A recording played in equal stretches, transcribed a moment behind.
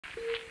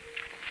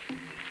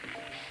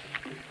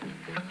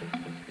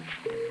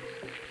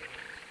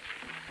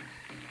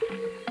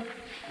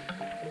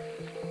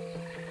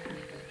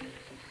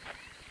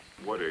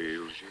What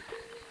ails you?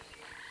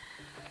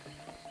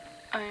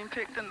 I ain't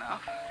picked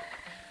enough.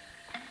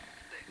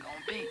 They gonna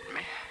beat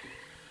me.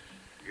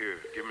 Here,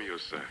 give me your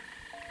sack.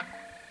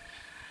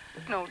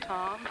 No,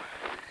 Tom.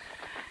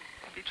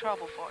 It'd be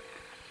trouble for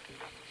you.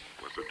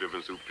 What's the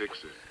difference who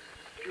picks it?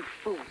 You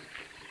fool.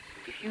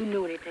 If you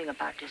knew anything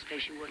about this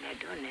place, you wouldn't have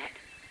done that.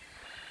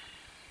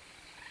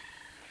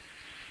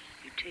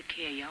 You take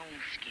care of your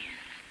own skin.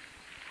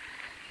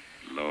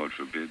 Lord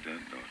forbid that,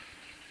 Lord.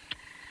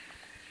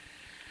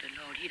 The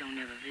Lord, he don't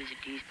ever visit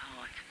these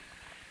parts.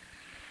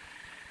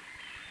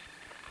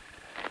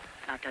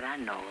 Not that I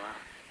know of.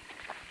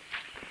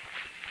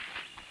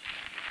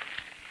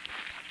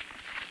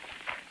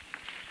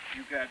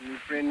 You got a new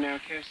friend now,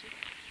 Cassie?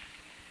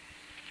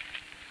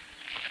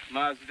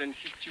 Martha done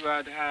kicked you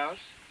out of the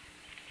house,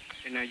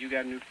 and now you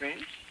got new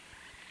friends?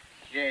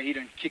 Yeah, he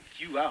done kicked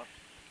you out.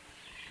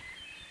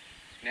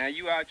 Now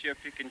you out here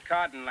picking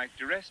cotton like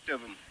the rest of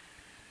them.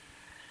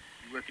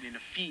 You working in the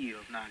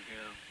field now,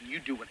 girl, and you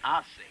do what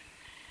I say.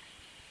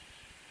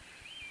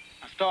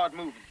 Now start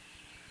moving.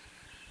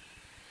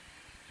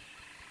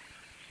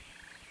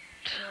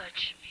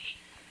 Touch me.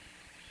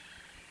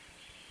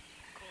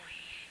 Go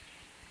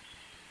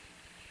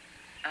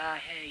ahead. I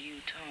hear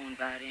you toned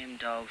by them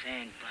dogs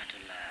and bunt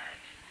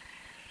alive.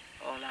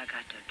 All I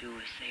got to do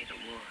is say the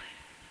word.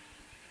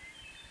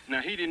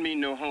 Now, he didn't mean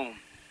no harm.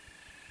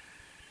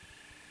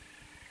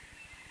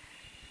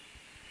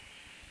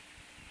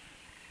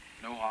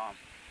 No harm.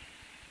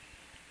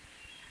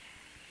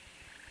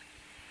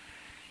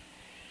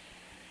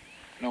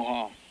 No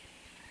harm.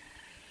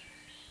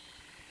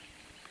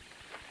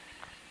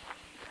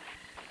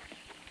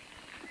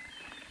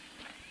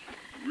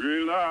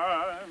 Well,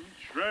 I'm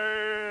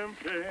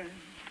tramping,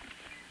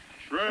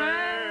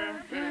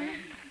 tramping,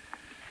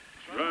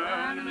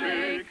 trying to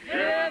make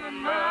heaven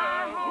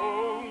my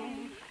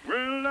home.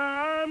 Well,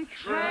 I'm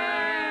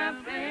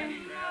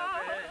tramping,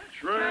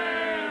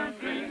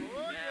 tramping,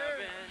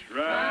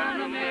 trying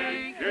to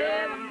make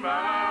heaven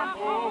my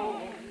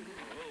home.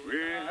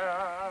 Well,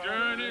 I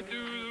journey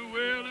through the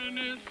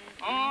wilderness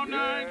all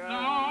night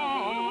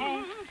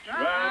long,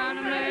 trying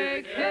to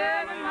make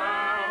heaven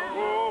my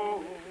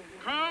home.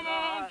 Come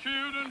on,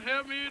 children,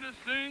 help me to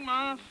sing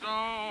my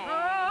song.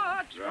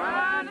 Oh,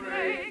 trying to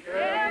make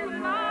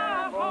heaven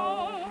my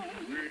home.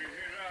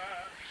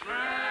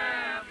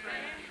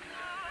 Tramping,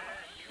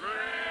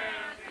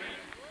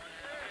 tramping,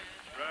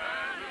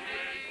 trying to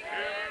make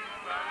heaven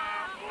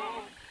my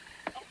home.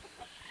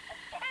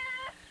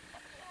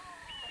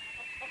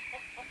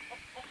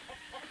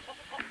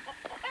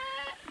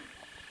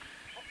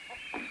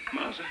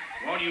 Massa,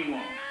 what do you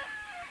want?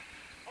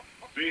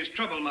 There's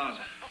trouble,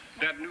 Massa.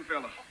 That new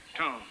fella,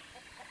 Tom.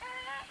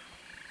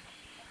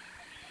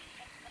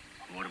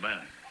 What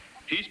about it?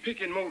 He's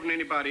picking more than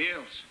anybody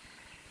else.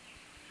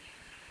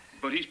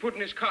 But he's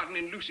putting his cotton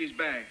in Lucy's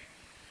bag.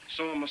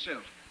 Saw him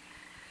myself.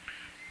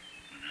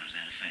 Well, how's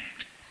that a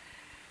fact?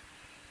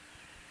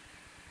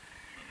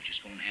 Well, we're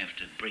just gonna have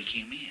to break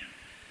him in.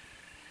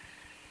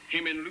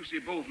 Him and Lucy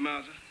both,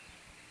 Massa.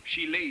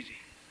 She lazy.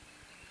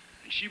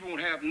 And she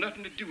won't have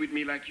nothing to do with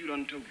me like you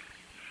done told her.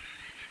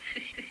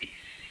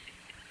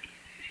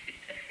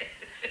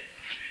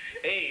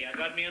 Hey, I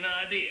got me an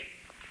idea.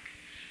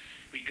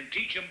 We can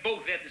teach them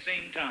both at the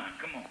same time.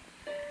 Come on.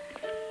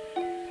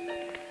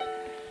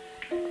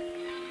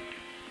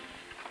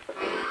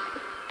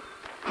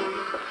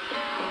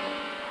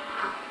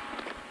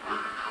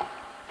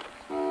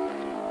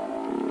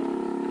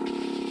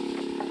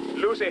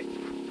 Lucy.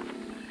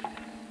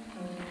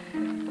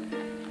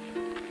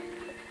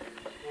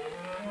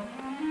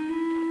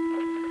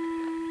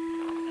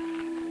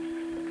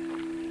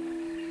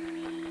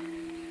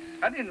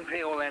 I didn't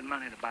pay all that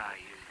money to buy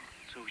you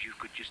so you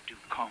could just do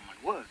common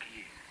work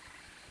here.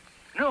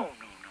 No.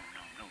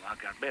 I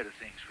got better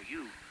things for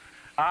you.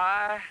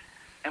 I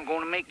am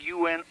going to make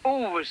you an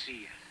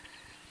overseer.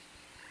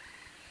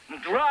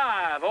 And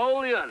drive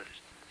all the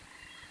others.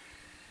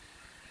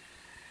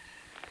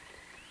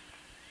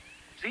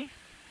 See?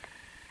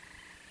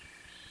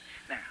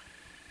 Now,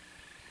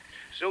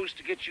 so as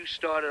to get you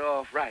started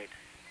off right,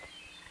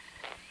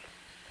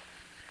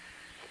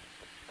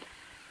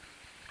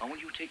 I want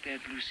you to take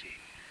that Lucy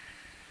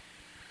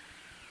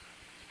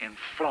and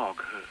flog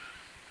her.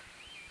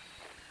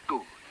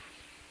 Good.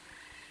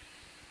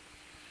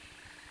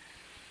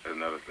 That's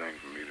not a thing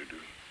for me to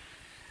do.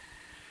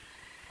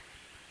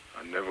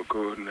 I never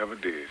could, never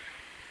did.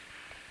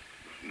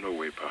 No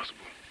way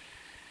possible.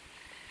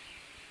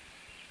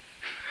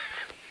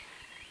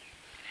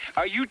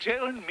 Are you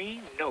telling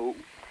me no?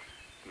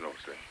 No,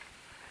 sir.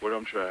 What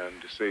I'm trying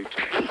to say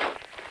to you.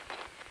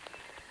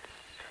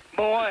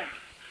 Boy,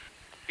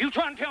 you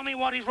trying to tell me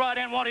what is right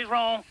and what is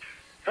wrong?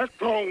 That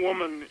poor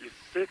woman is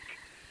sick.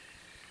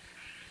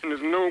 And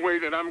there's no way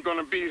that I'm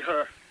gonna beat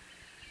her.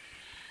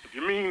 If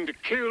you mean to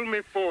kill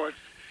me for it,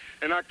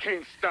 then I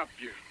can't stop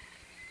you.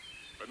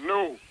 But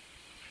no,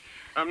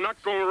 I'm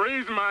not gonna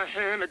raise my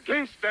hand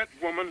against that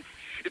woman.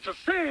 It's a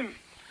sin.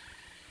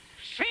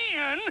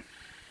 Sin?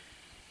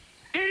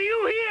 Did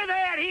you hear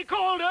that? He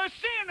called us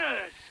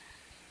sinners.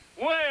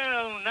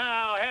 Well,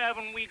 now,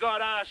 haven't we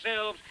got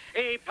ourselves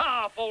a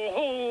powerful,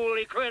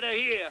 holy critter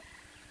here?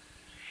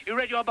 You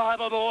read your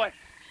Bible, boy?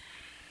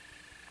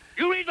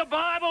 You read the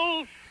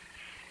Bible?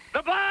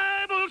 The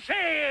Bible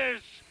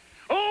says,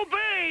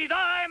 obey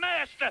thy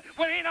master.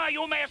 Well, ain't I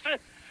your master?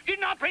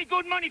 Didn't I pay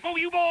good money for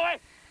you, boy?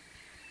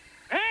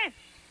 Eh?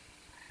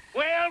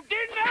 Well,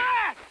 didn't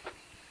I?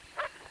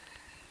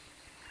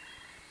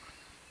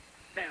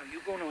 Now,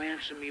 you gonna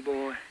answer me,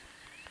 boy?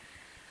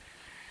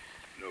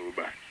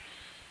 Nobody.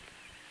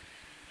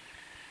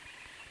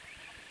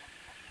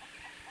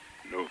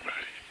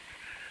 Nobody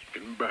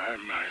can buy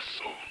my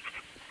soul.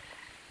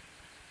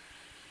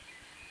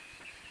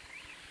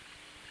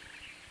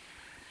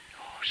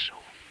 Oh, so.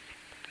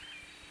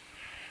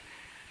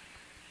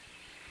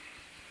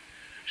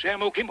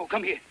 Sam O'Kimball,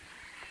 come here.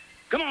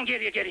 Come on,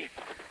 get here, get here.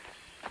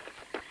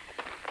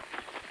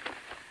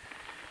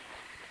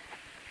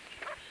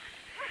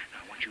 Now,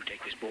 I want you to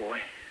take this boy,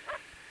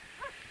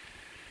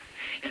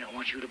 and I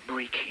want you to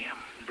break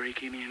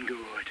him in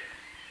good,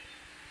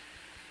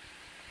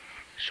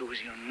 so as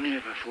he'll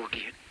never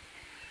forget.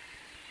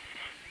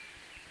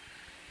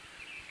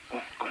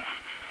 Oh, go on.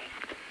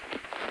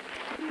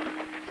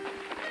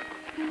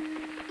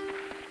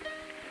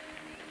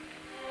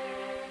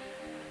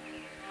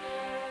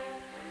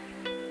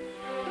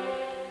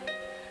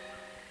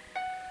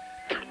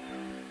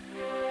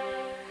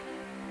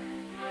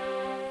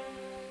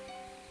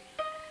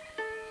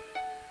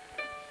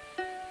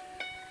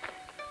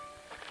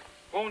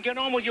 Go on, get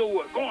on with your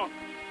work. Go on.